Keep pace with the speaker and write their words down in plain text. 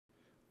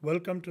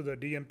Welcome to the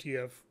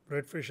DMTF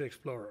Redfish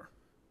Explorer,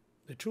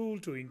 the tool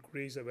to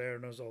increase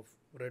awareness of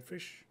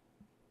redfish,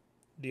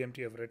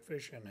 DMTF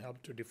Redfish, and help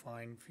to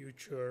define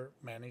future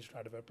managed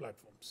hardware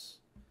platforms.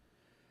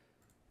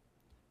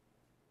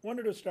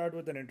 Wanted to start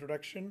with an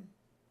introduction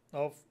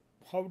of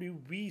how do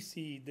we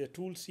see the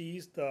tool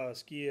sees the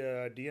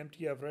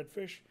DMTF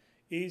Redfish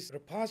is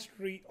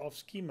repository of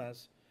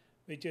schemas,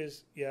 which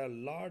is a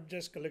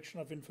largest collection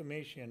of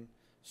information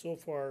so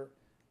far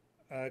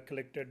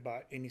collected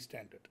by any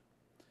standard.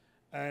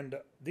 And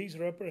these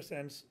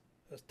represents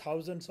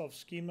thousands of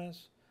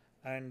schemas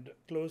and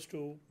close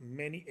to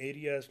many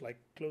areas, like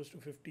close to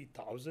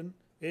 50,000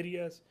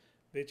 areas,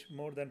 which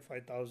more than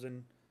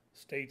 5,000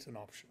 states and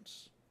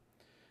options.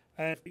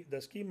 And the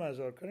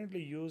schemas are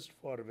currently used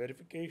for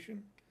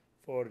verification,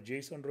 for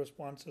JSON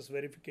responses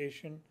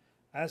verification,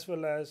 as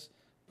well as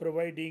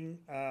providing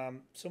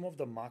some of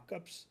the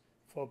markups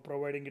for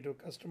providing it to a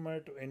customer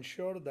to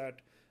ensure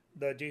that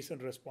the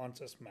JSON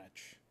responses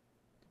match.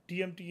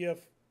 DMTF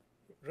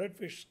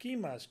Redfish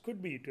schemas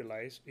could be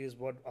utilized is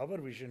what our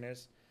vision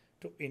is,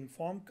 to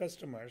inform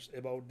customers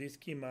about these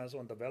schemas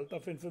on the wealth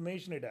of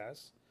information it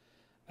has,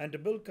 and to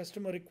build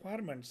customer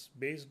requirements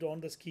based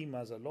on the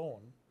schemas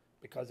alone,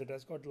 because it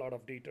has got a lot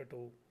of data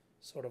to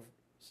sort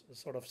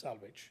of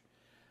salvage,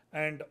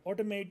 and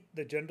automate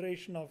the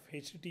generation of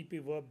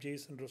HTTP verb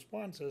JSON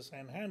responses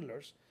and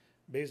handlers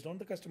based on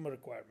the customer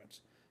requirements.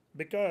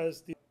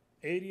 Because the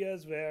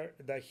areas where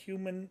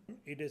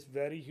it is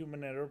very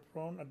human error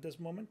prone at this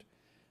moment,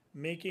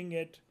 making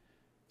it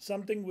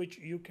something which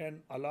you can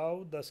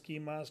allow the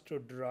schemas to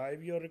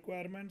drive your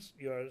requirements,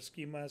 your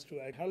schemas to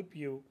help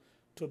you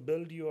to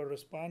build your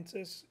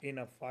responses in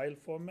a file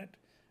format,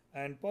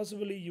 and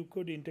possibly you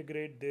could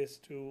integrate this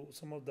to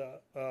some of the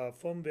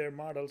firmware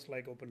models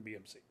like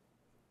OpenBMC.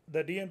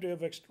 The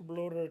DMTF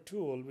Explorer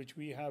tool, which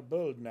we have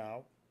built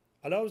now,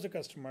 allows the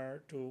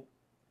customer to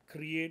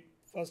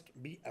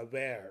be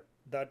aware.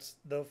 That's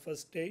the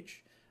first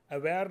stage.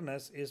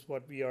 Awareness is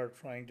what we are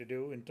trying to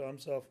do in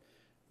terms of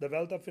the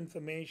wealth of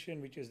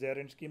information which is there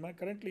in schema.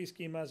 Currently,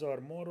 schemas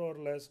are more or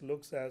less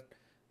looks at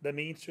the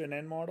means to an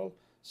end model.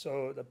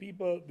 So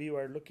we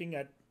were looking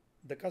at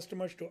the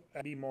customers to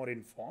be more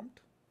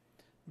informed,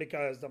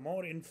 because the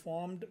more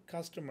informed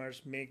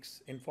customers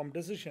makes informed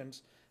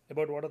decisions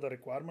about what are the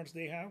requirements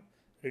they have,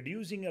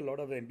 reducing a lot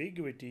of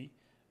ambiguity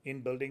in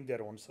building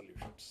their own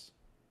solutions.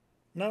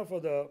 Now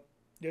for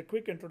a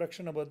quick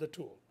introduction about the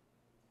tool.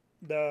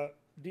 The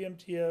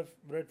DMTF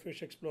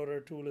Redfish Explorer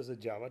tool is a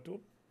Java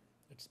tool.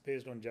 It's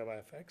based on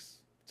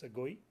JavaFX. It's a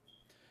GUI.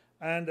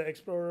 And the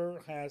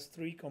Explorer has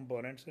three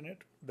components in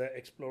it. The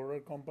Explorer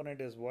component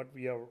is what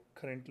we are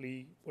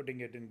currently putting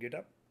it in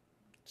GitHub.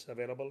 It's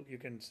available. You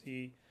can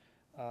see,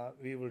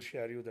 we will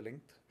share you the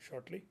link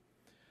shortly.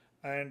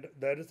 And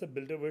there is a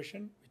builder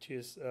version, which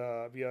is,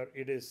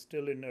 it is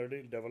still in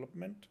early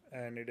development,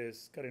 and it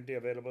is currently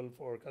available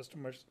for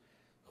customers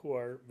who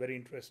are very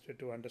interested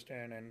to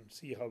understand and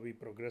see how we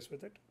progress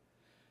with it.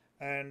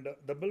 And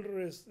the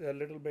builder is a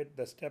little bit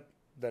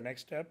the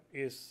next step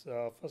is,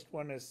 first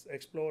one is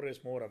Explore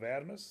is more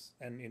awareness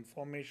and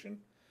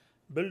information.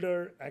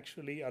 Builder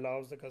actually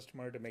allows the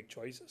customer to make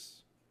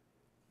choices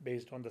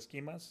based on the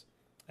schemas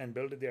and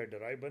build their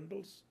derived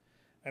bundles,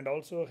 and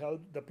also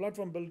help the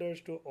platform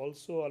builders to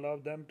also allow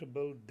them to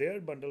build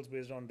their bundles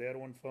based on their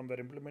own firmware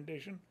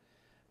implementation.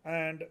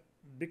 And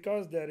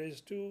because there is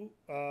two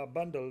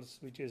bundles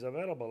which is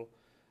available,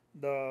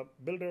 the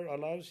builder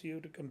allows you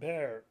to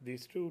compare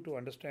these two to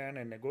understand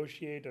and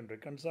negotiate and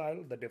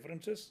reconcile the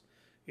differences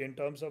in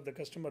terms of the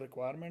customer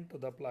requirement to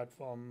the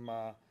platform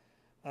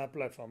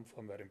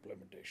firmware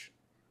implementation.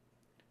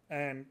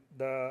 And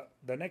the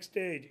next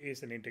stage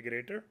is an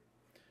integrator,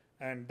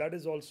 and that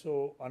is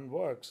also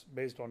works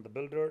based on the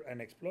builder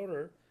and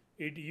Explorer.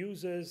 It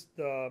uses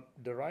the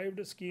derived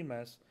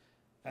schemas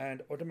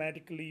and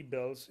automatically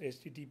builds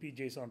HTTP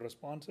JSON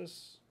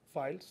responses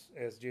files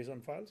as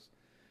JSON files,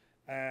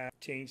 and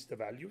change the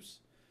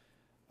values,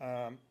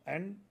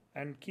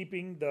 and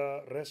keeping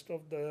the rest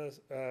of the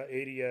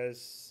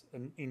areas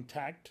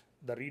intact,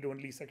 the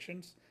read-only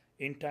sections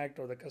intact,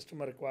 or the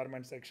customer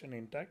requirement section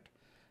intact,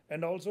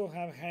 and also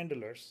have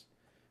handlers.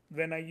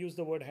 When I use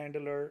the word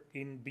handler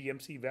in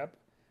BMC Web,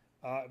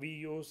 we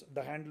use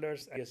the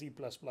handlers as C++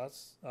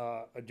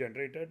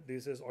 generated.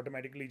 This is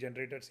automatically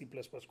generated C++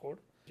 code.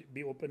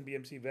 The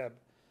OpenBMC Web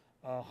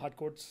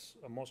hardcodes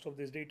most of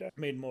this data,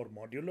 made more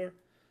modular,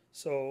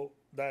 so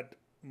that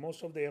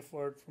most of the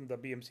effort from the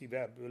BMC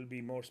Web will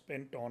be more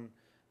spent on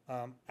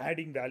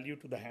adding value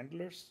to the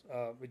handlers,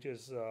 which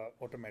is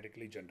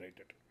automatically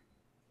generated.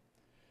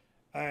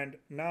 And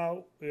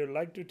now we would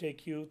like to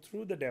take you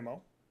through the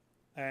demo.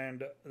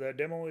 And the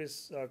demo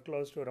is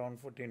close to around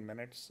 14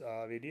 minutes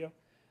video.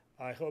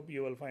 I hope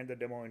you will find the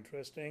demo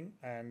interesting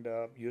and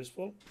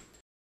useful.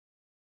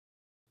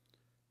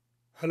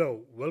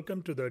 Hello,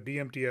 welcome to the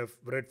DMTF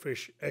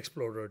Redfish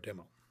Explorer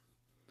demo.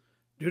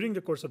 During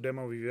the course of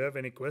demo, if you have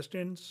any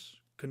questions,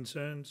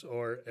 concerns,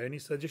 or any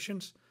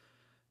suggestions,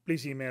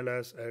 please email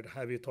us at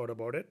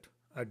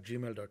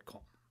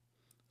haveyouthoughtaboutit@gmail.com.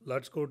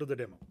 Let's go to the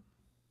demo.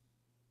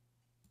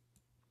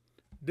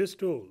 This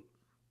tool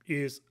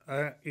is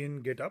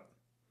in GitHub,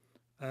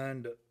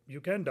 and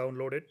you can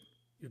download it.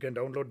 You can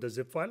download the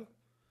zip file,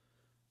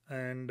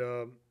 and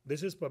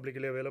this is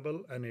publicly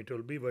available, and it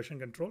will be version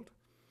controlled.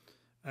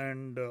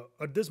 And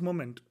at this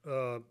moment,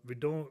 we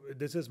don't.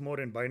 This is more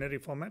in binary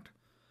format,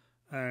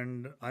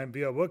 and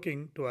we are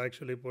working to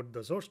actually put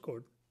the source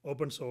code,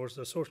 open source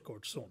the source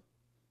code soon.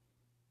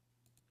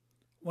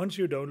 Once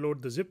you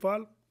download the zip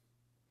file,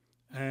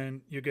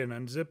 and you can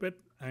unzip it,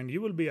 and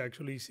you will be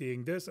actually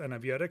seeing this, and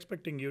we are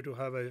expecting you to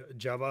have a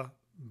Java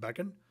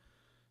backend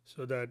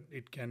so that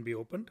it can be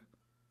opened.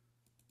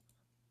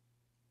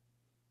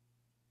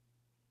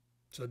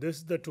 So this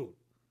is the tool.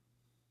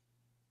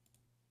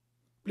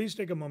 Please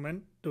take a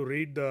moment to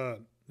read the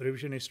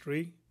revision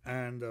history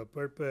and the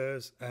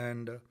purpose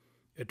and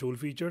tool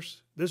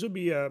features. This would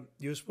be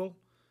useful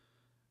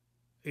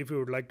if you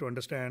would like to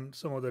understand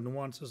some of the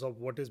nuances of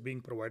what is being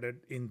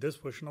provided in this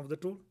version of the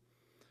tool.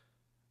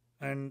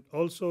 And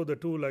also the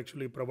tool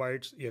actually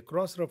provides a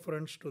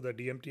cross-reference to the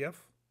DMTF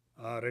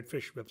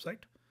Redfish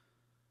website,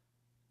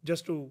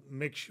 just to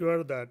make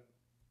sure that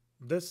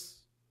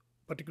this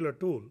particular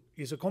tool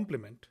is a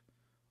complement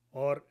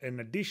or an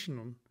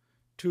addition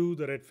to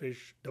the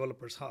Redfish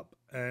Developers Hub,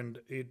 and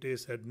it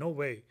is at no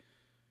way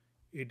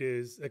it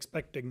is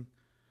expecting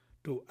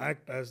to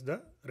act as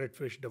the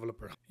Redfish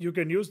Developer Hub. You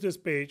can use this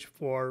page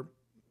for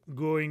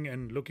going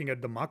and looking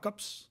at the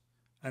markups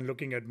and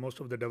looking at most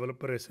of the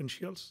developer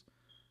essentials.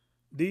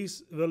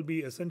 These will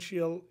be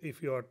essential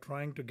if you are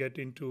trying to get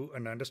into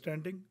an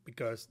understanding,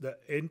 because the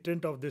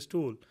intent of this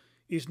tool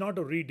is not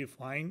to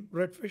redefine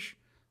Redfish,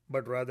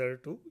 but rather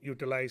to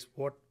utilize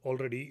what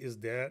already is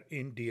there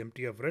in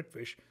DMTF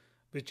Redfish,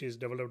 which is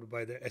developed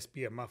by the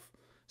SPMF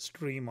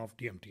stream of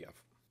DMTF.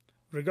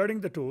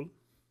 Regarding the tool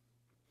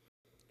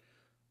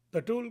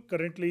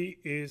currently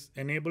is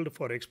enabled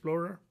for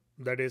Explorer,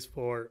 that is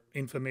for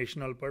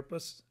informational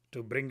purpose,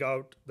 to bring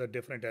out the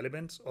different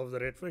elements of the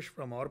Redfish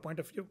from our point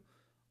of view,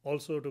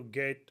 also to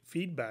get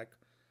feedback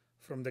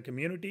from the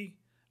community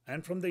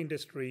and from the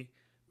industry,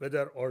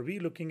 whether are we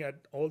looking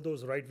at all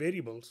those right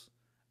variables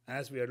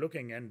as we are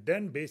looking, and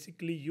then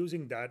basically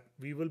using that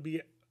we will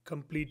be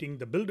completing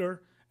the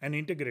builder and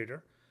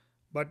integrator,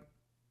 but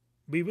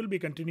we will be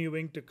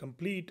continuing to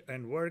complete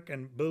and work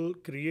and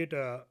create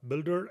a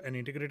builder and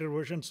integrator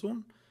version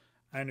soon,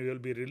 and we will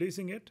be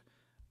releasing it.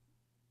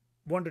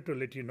 Wanted to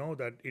let you know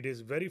that it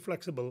is very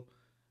flexible,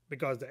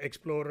 because the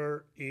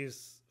Explorer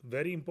is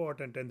very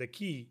important and the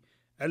key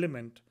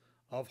element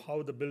of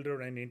how the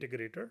builder and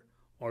integrator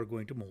are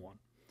going to move on.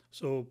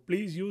 So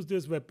please use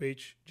this web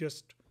page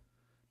just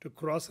to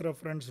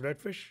cross-reference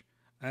Redfish,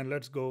 and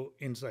let's go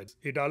inside.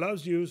 It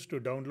allows you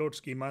to download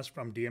schemas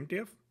from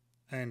DMTF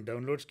and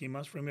download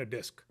schemas from your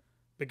disk,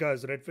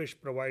 because Redfish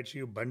provides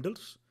you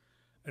bundles,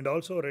 and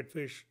also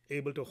Redfish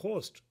able to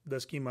host the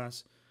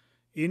schemas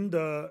in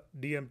the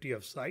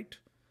DMTF site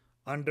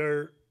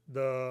under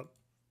the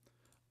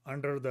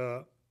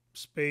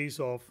space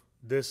of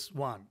this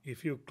one.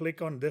 If you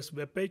click on this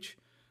web page,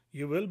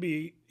 you will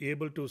be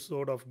able to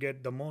sort of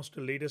get the most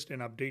latest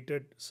and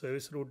updated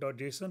service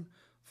route.json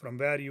from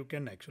where you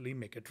can actually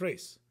make a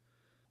trace.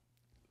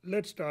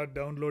 Let's start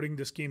downloading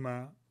the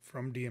schema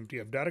from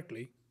DMTF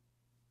directly.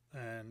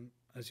 And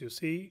as you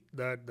see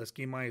that the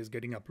schema is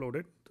getting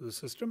uploaded to the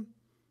system,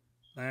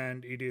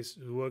 and it is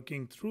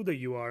working through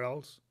the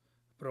URLs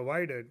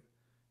provided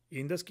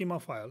in the schema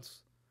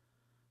files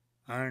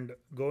and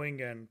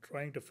going and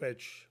trying to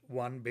fetch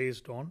one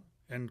based on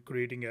and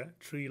creating a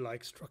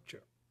tree-like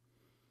structure.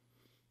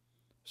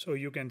 So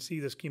you can see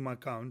the schema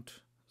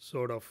count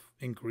sort of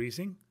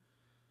increasing,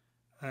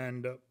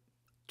 and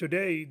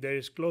today there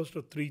is close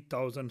to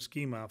 3,000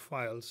 schema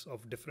files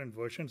of different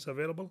versions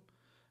available,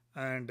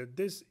 and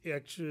this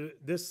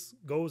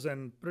goes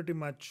and pretty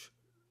much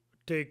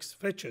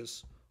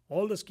fetches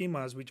all the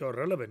schemas which are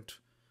relevant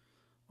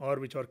or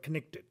which are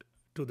connected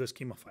to the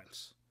schema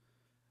files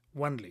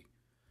only.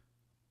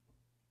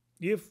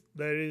 If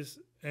there is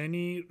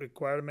any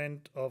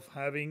requirement of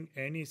having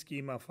any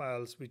schema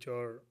files which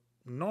are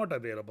not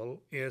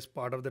available as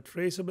part of the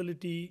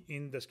traceability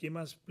in the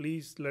schemas,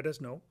 please let us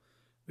know.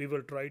 We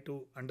will try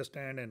to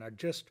understand and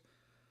adjust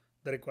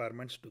the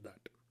requirements to that.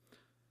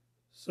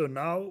 So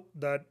now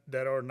that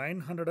there are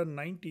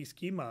 990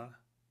 schema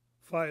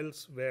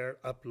files were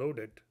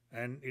uploaded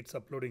and its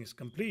uploading is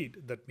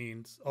complete, that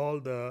means all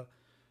the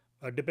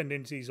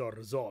dependencies are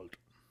resolved.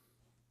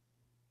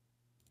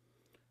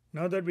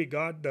 Now that we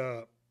got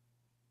the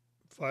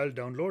file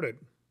downloaded,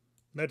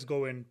 let's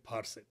go and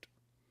parse it.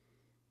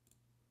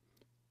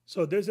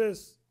 So this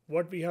is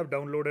what we have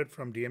downloaded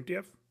from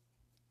DMTF,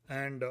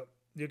 and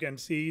you can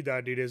see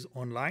that it is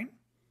online.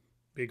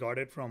 We got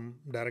it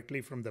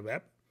directly from the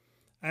web,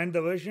 and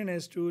the version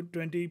is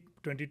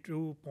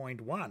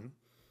 2022.1.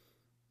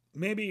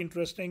 Maybe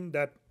interesting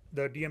that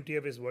the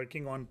DMTF is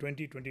working on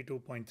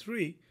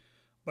 2022.3,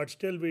 but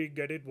still we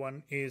get it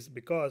one is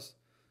because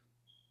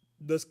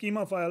the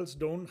schema files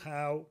don't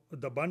have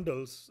the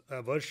bundles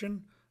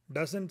version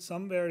doesn't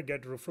somewhere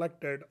get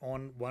reflected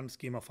on one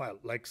schema file,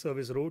 like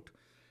service route.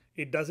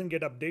 It doesn't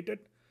get updated.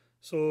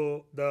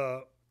 So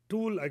the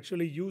tool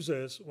actually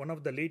uses one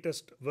of the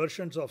latest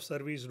versions of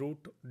service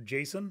root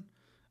JSON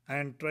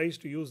and tries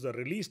to use the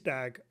release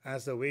tag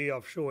as a way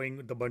of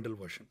showing the bundle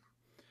version.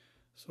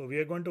 So we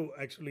are going to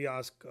actually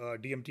ask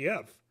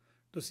DMTF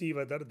to see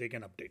whether they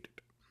can update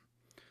it.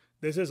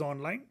 This is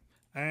online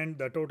and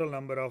the total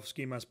number of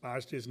schemas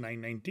parsed is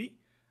 990,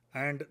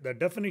 and the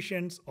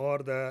definitions or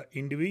the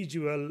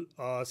individual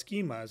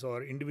schemas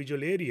or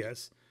individual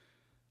areas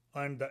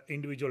and the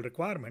individual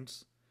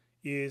requirements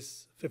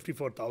is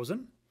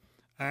 54,000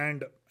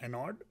 and an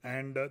odd,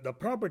 and the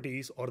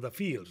properties or the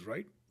fields,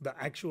 right? The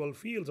actual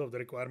fields of the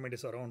requirement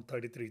is around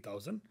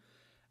 33,000,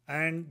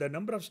 and the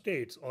number of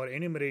states or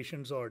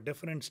enumerations or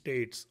different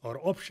states or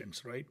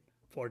options, right,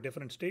 for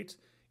different states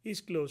is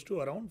close to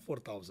around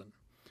 4,000.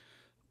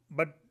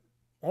 But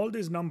all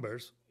these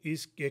numbers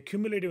is a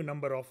cumulative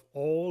number of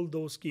all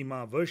those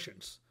schema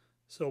versions.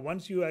 So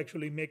once you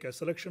actually make a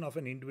selection of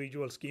an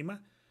individual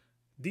schema,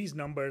 these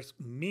numbers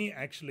may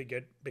actually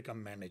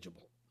become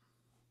manageable.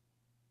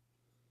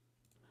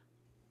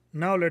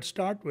 Now let's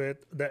start with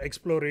the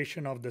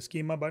exploration of the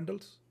schema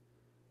bundles.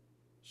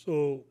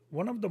 So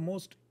one of the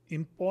most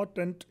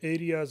important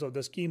areas of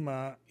the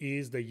schema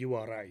is the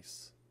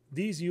URIs.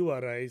 These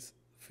URIs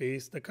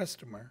face the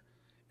customer.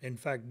 In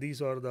fact,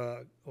 these are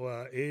the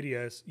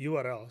areas,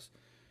 URLs,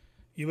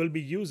 you will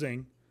be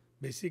using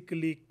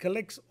basically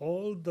collects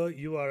all the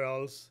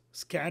URLs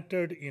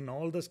scattered in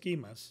all the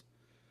schemas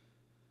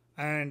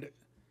and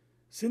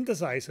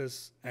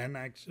synthesizes and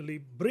actually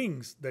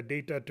brings the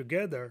data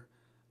together,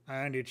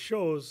 and it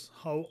shows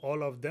how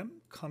all of them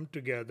come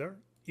together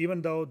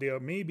even though they are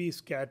maybe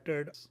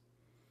scattered.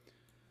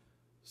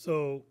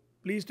 So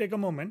please take a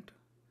moment,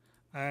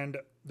 and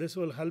this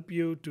will help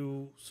you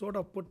to sort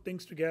of put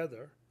things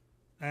together.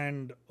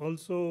 And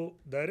also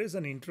there is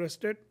an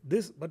interested,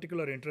 this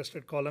particular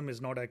interested column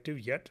is not active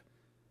yet.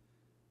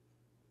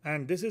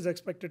 And this is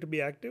expected to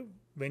be active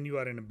when you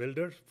are in a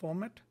builder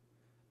format.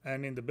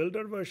 And in the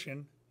builder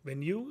version,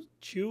 when you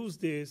choose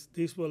this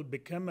will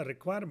become a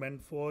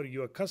requirement for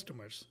your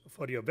customers,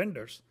 for your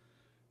vendors,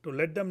 to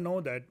let them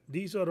know that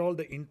these are all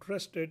the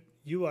interested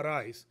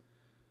URIs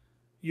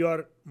you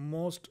are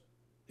most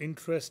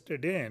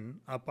interested in,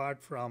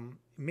 apart from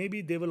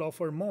maybe they will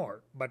offer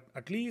more, but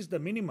at least the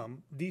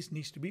minimum, these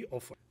needs to be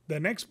offered. The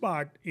next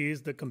part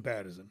is the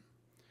comparison.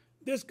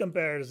 This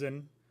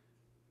comparison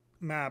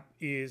map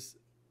is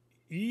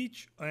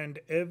each and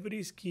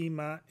every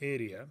schema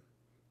area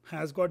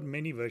has got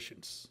many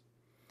versions,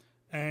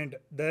 and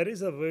there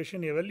is a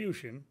version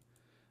evolution.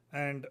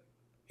 And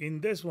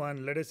in this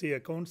one, let us say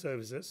account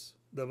services,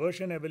 the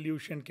version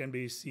evolution can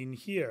be seen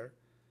here.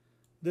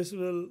 This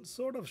will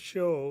sort of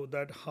show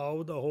that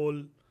how the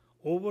whole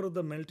over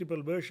the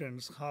multiple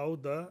versions, how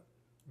the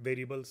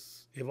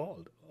variables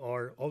evolved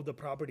or how the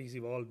properties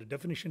evolved, the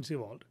definitions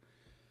evolved.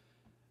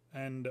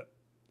 And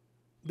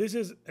this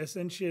is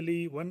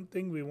essentially one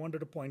thing we wanted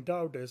to point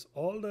out is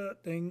all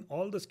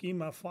the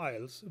schema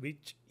files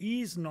which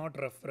is not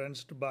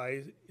referenced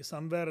by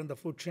somewhere in the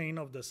food chain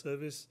of the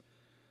service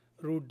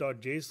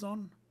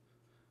root.json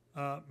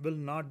will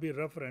not be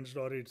referenced,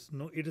 or it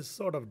is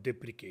sort of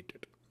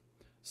deprecated.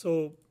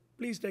 So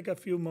please take a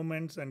few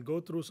moments and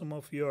go through some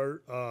of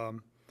your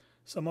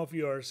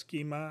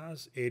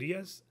schemas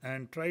areas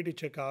and try to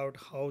check out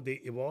how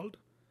they evolved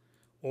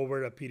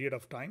over a period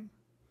of time,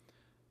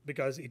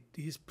 because it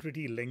is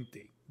pretty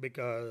lengthy.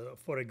 Because,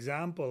 for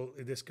example,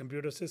 this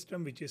computer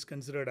system, which is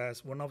considered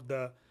as one of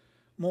the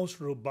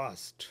most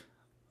robust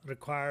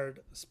required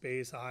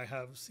space I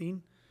have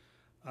seen,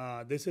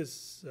 this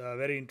is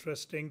very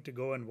interesting to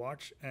go and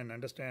watch and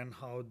understand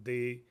how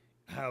they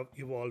have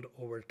evolved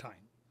over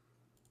time.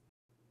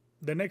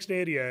 The next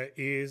area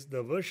is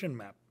the version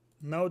map.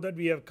 Now that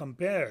we have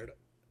compared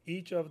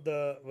each of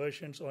the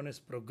versions on its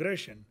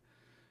progression,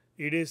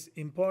 it is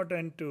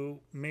important to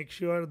make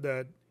sure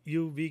that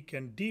we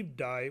can deep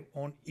dive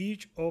on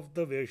each of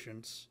the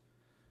versions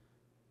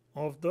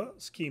of the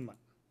schema.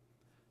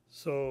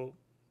 So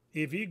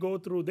if we go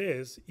through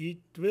this, it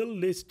will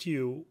list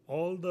you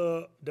all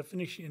the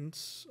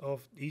definitions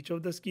of each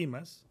of the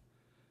schemas,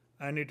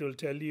 and it will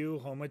tell you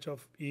how much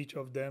of each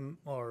of them,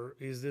 or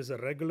is this a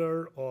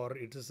regular or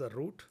it is a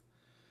root.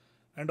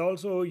 And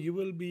also you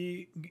will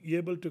be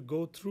able to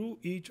go through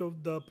each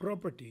of the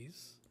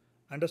properties,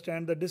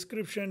 understand the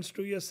descriptions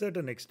to a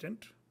certain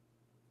extent.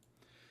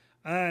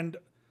 And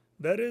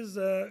there is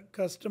a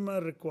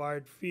customer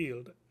required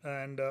field,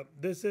 and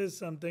this is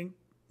something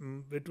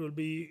which will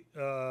be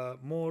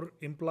more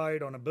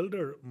implied on a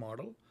builder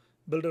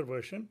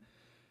version.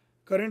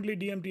 Currently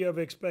DMTF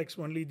expects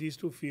only these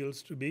two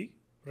fields to be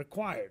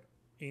required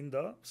in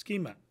the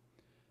schema,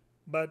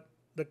 but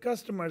the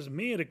customers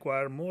may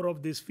require more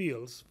of these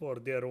fields for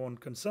their own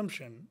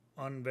consumption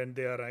when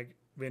they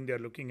are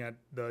looking at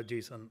the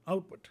JSON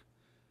output.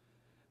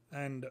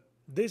 And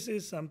this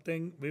is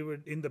something we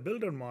would, in the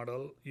builder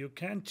model, you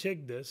can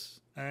check this,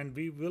 and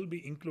we will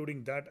be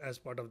including that as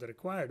part of the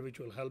required, which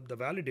will help the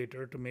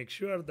validator to make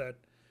sure that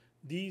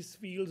these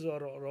fields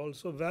are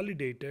also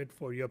validated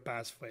for your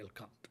pass file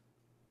count.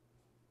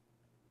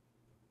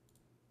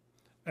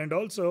 And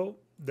also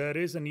there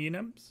is an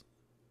enums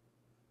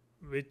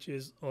which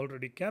is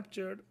already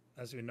captured,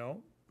 as we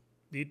know.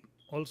 It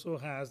also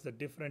has the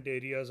different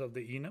areas of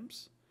the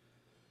enums.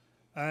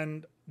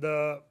 And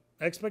the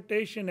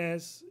expectation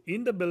is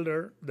in the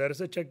builder, there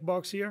is a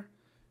checkbox here.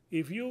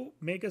 If you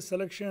make a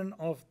selection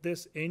of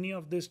this, any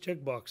of these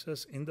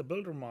checkboxes in the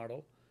builder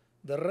model,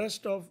 the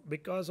rest of,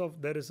 because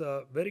of there is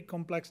a very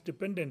complex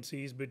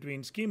dependencies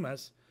between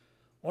schemas,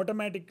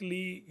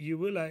 automatically you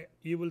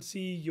will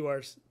see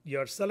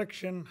your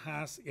selection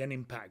has an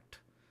impact.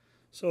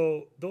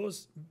 So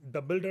those,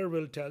 the builder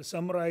will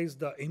summarize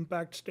the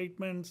impact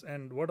statements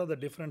and what are the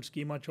different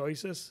schema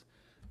choices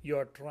you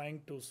are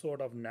trying to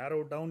sort of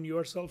narrow down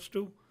yourselves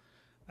to,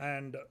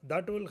 and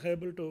that will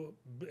able to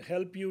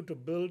help you to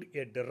build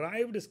a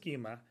derived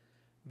schema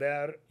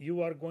where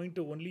you are going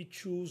to only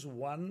choose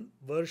one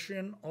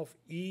version of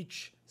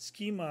each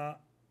schema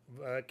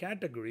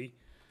category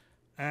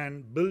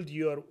and build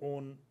your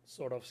own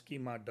sort of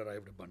schema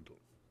derived bundle.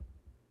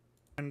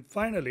 And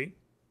finally,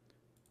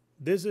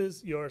 this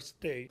is your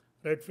state.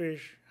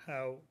 Redfish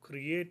have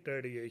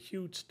created a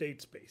huge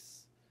state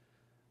space,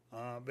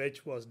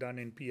 which was done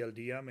in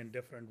PLDM in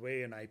different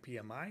way in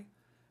IPMI,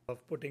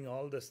 of putting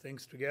all these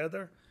things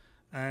together.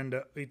 And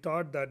we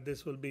thought that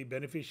this will be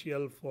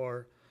beneficial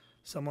for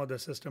some of the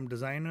system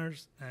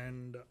designers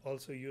and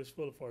also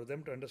useful for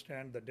them to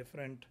understand the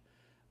different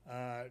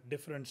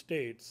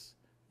states,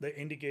 the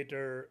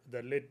indicator,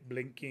 the lit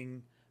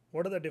blinking,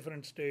 what are the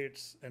different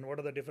states and what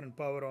are the different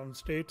power on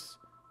states.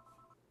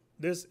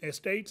 This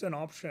states and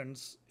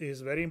options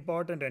is very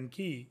important and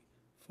key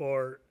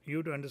for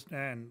you to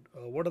understand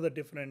what are the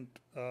different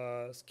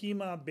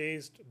schema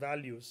based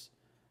values,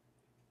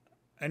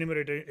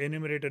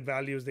 enumerated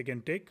values they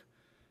can take.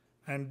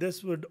 And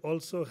this would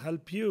also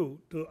help you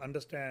to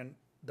understand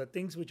the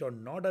things which are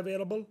not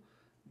available.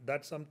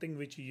 That's something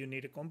which you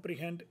need to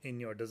comprehend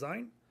in your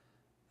design.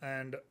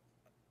 And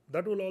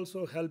that will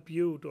also help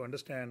you to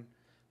understand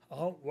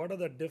what are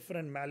the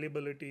different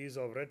malleabilities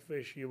of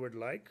Redfish you would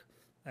like.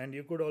 And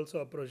you could also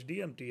approach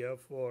DMTF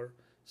for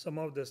some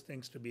of these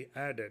things to be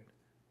added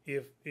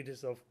if it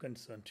is of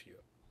concern to you.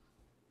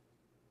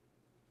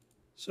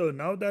 So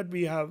now that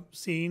we have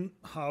seen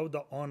how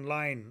the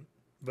online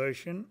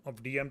version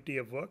of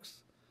DMTF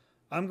works,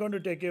 I'm going to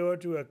take you over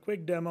to a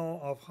quick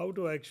demo of how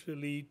to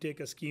actually take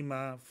a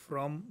schema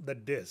from the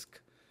disk,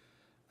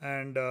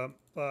 and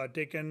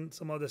taken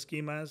some of the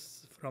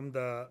schemas from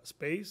the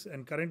space.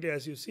 And currently,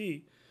 as you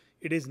see,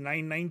 it is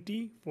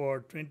 990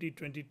 for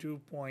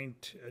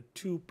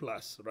 2022.2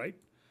 plus, right?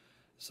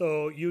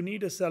 So you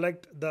need to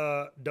select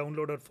the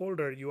downloaded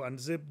folder, you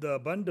unzip the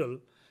bundle,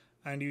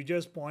 and you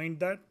just point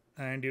that,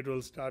 and it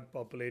will start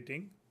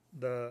populating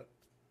the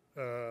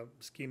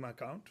schema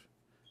count.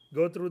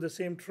 Go through the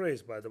same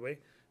trace, by the way.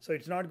 So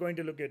it's not going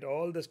to look at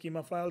all the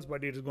schema files,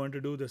 but it is going to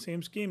do the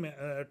same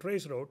schema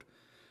trace route.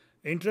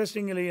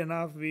 Interestingly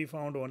enough, we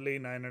found only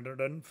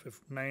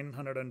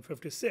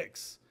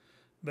 956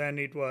 when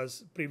it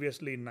was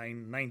previously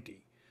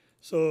 990.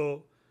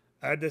 So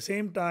at the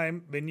same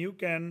time, when you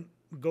can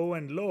go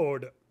and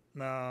load,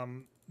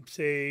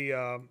 say,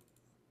 yeah,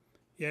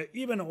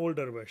 even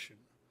older version,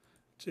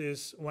 which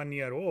is 1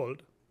 year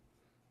old,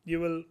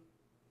 you'll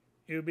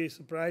be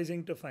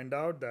surprising to find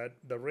out that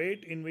the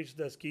rate in which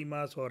the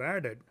schemas are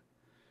added,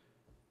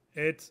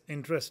 it's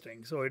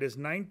interesting. So it is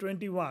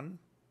 921.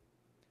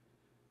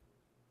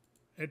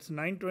 It's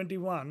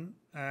 921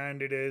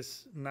 and it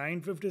is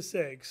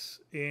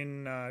 956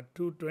 in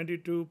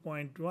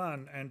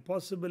 222.1, and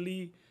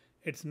possibly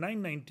it's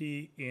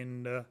 990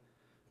 in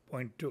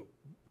 0.2.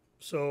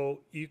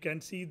 So you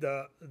can see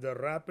the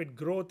rapid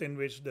growth in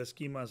which the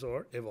schemas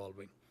are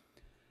evolving.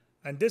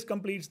 And this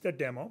completes the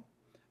demo.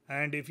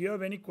 And if you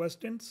have any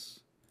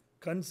questions,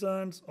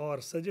 concerns,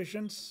 or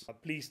suggestions,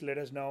 please let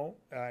us know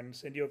and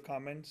send your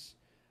comments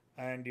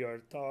and your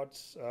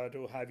thoughts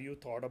to have you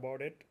thought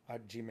about it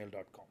at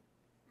gmail.com.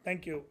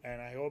 Thank you,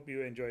 and I hope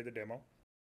you enjoy the demo.